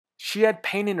She had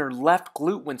pain in her left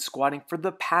glute when squatting for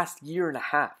the past year and a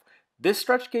half. This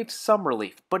stretch gave some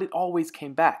relief, but it always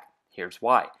came back. Here's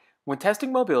why. When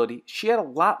testing mobility, she had a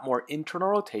lot more internal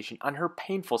rotation on her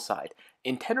painful side,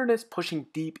 and tenderness pushing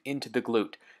deep into the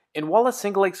glute. And while a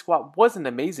single leg squat wasn't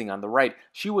amazing on the right,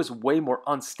 she was way more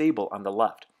unstable on the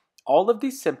left. All of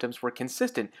these symptoms were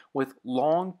consistent with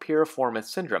long piriformis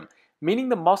syndrome, meaning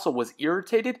the muscle was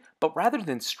irritated, but rather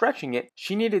than stretching it,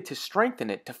 she needed to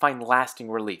strengthen it to find lasting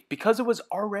relief because it was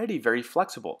already very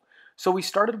flexible. So we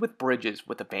started with bridges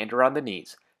with a band around the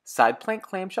knees, side plank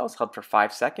clamshells held for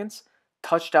 5 seconds,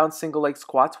 touchdown single leg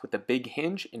squats with a big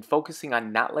hinge and focusing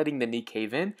on not letting the knee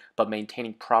cave in but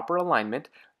maintaining proper alignment,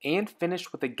 and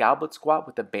finished with a goblet squat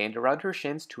with a band around her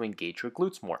shins to engage her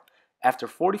glutes more. After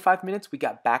 45 minutes, we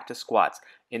got back to squats,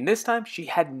 and this time she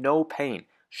had no pain,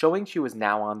 showing she was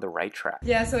now on the right track.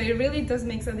 Yeah, so it really does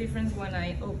make a difference when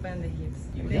I open the hips.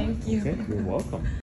 Thank you. Okay, you're welcome.